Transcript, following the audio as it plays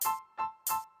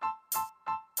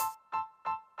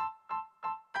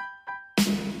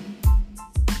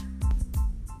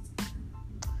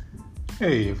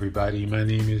Hey everybody, my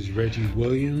name is Reggie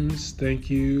Williams. Thank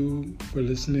you for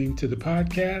listening to the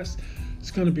podcast. It's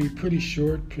going to be pretty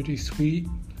short, pretty sweet,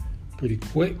 pretty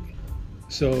quick.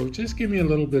 So just give me a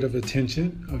little bit of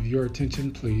your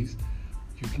attention, please.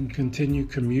 You can continue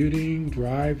commuting,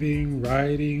 driving,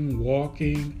 riding,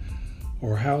 walking,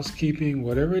 or housekeeping,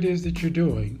 whatever it is that you're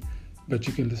doing, but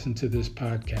you can listen to this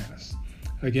podcast.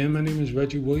 Again, my name is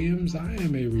Reggie Williams. I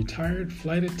am a retired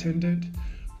flight attendant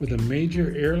with a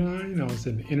major airline. I was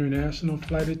an international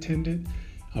flight attendant.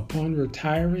 Upon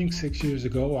retiring 6 years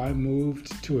ago, I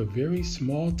moved to a very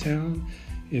small town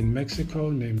in Mexico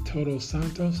named Todos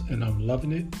Santos, and I'm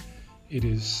loving it. It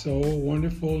is so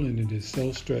wonderful and it is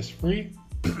so stress-free.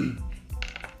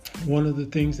 One of the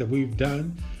things that we've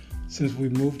done since we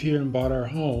moved here and bought our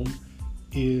home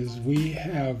is we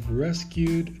have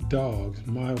rescued dogs.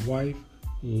 My wife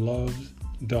loves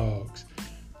dogs.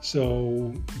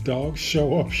 So dogs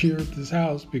show up here at this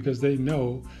house because they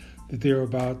know that they're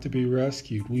about to be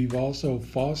rescued. We've also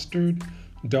fostered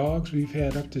dogs. We've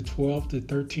had up to 12 to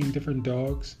 13 different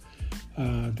dogs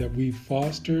that we've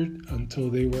fostered until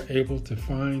they were able to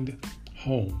find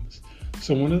homes.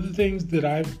 So one of the things that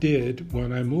I did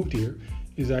when I moved here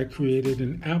is I created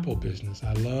an Apple business.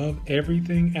 I love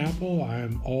everything Apple. I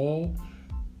am all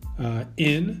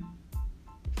in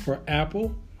for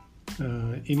Apple.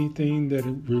 Anything that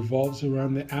revolves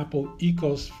around the Apple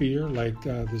ecosphere, like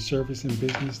the service and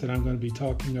business that I'm going to be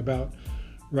talking about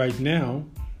right now,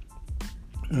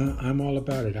 I'm all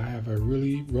about it. I have a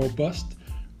really robust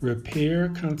repair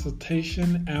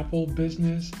consultation Apple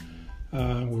business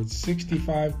with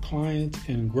 65 clients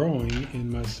and growing in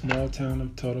my small town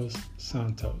of Todos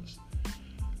Santos.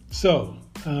 So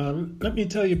let me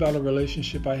tell you about a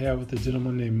relationship I have with a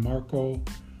gentleman named Marco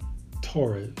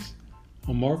Torres.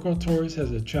 Well, Marco Torres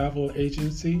has a travel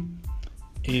agency,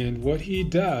 and what he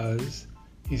does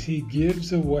is he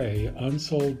gives away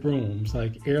unsold rooms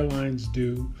like airlines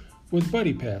do with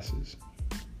buddy passes.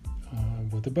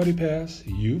 With a buddy pass,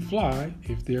 you fly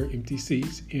if there are empty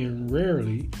seats, and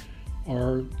rarely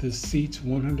are the seats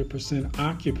 100%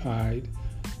 occupied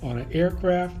on an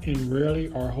aircraft, and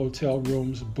rarely are hotel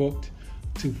rooms booked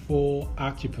to full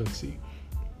occupancy.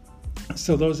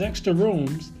 So those extra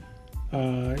rooms,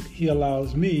 he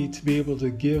allows me to be able to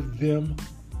give them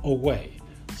away.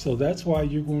 So that's why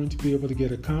you're going to be able to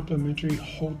get a complimentary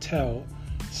hotel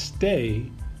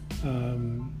stay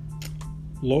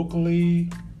locally,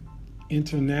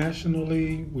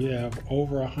 internationally. We have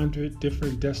over 100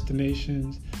 different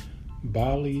destinations: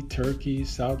 Bali, Turkey,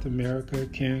 South America,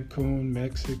 Cancun,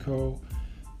 Mexico,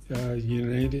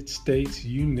 United States,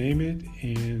 you name it.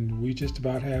 And we just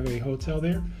about have a hotel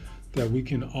there that we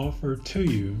can offer to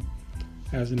you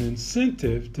as an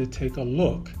incentive to take a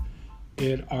look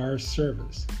at our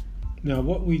service. Now,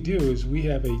 what we do is we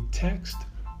have a text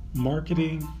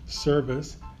marketing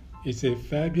service. It's a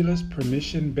fabulous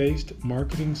permission-based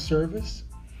marketing service.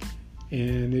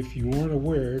 And if you weren't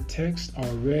aware, texts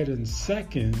are read in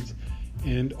seconds,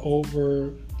 and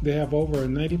they have over a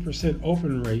 90%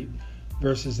 open rate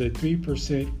versus a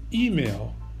 3%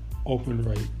 email open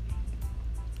rate.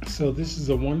 So this is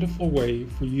a wonderful way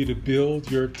for you to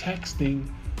build your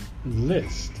texting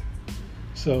list.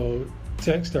 So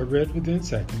texts are read within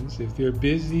seconds. If they're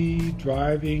busy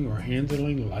driving or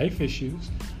handling life issues,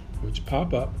 which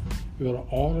pop up, it will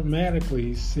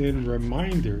automatically send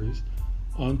reminders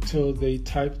until they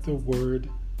type the word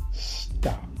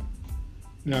stop.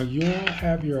 Now you'll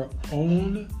have your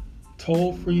own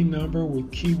toll-free number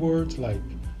with keywords like,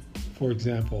 for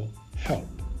example, help,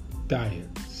 diet,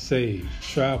 save,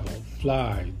 travel,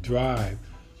 fly, drive,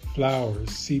 flowers,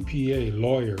 CPA,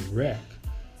 lawyer, rec,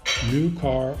 new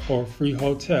car or free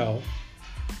hotel,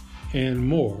 and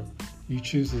more. You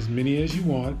choose as many as you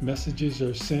want. Messages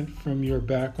are sent from your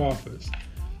back office.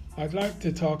 I'd like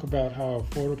to talk about how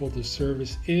affordable the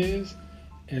service is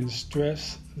and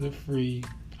stress the free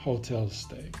hotel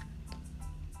stay.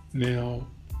 Now,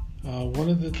 one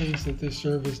of the things that this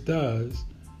service does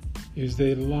is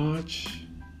they launch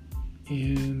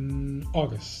in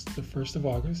August, the 1st of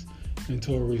August,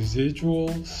 into a residual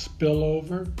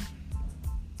spillover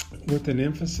with an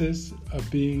emphasis of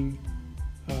being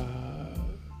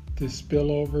the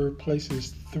spillover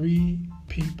places 3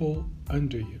 people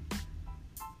under you.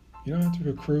 You don't have to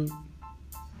recruit.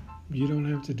 You don't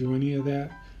have to do any of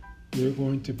that. They're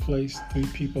going to place 3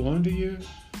 people under you.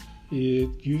 It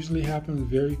usually happens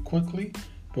very quickly,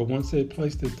 but once they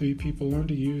place the 3 people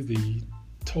under you, the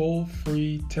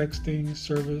toll-free texting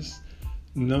service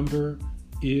number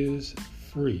is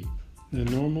free. Now,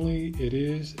 normally it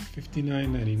is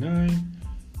 $59.99,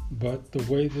 but the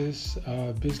way this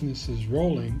business is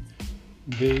rolling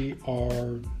they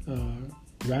are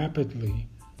rapidly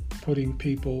putting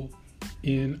people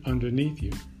in underneath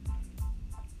you.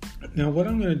 Now, what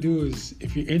I'm going to do is,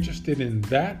 if you're interested in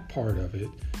that part of it,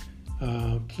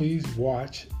 please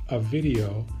watch a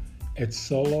video at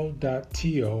solo.to/easy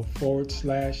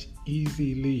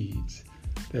leads.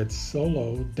 That's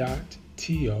solo.to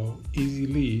easy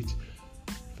leads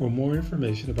for more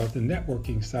information about the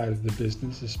networking side of the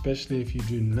business, especially if you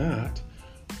do not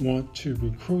want to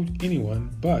recruit anyone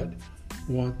but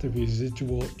want the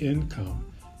residual income.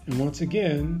 And once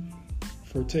again,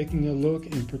 for taking a look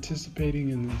and participating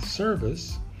in the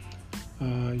service,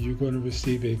 you're going to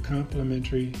receive a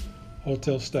complimentary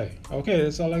hotel stay. Okay,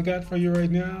 that's all I got for you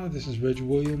right now. This is Reggie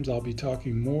Williams. I'll be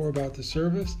talking more about the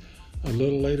service a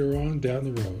little later on down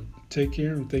the road. Take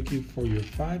care, and thank you for your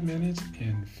 5 minutes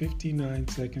and 59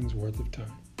 seconds worth of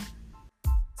time.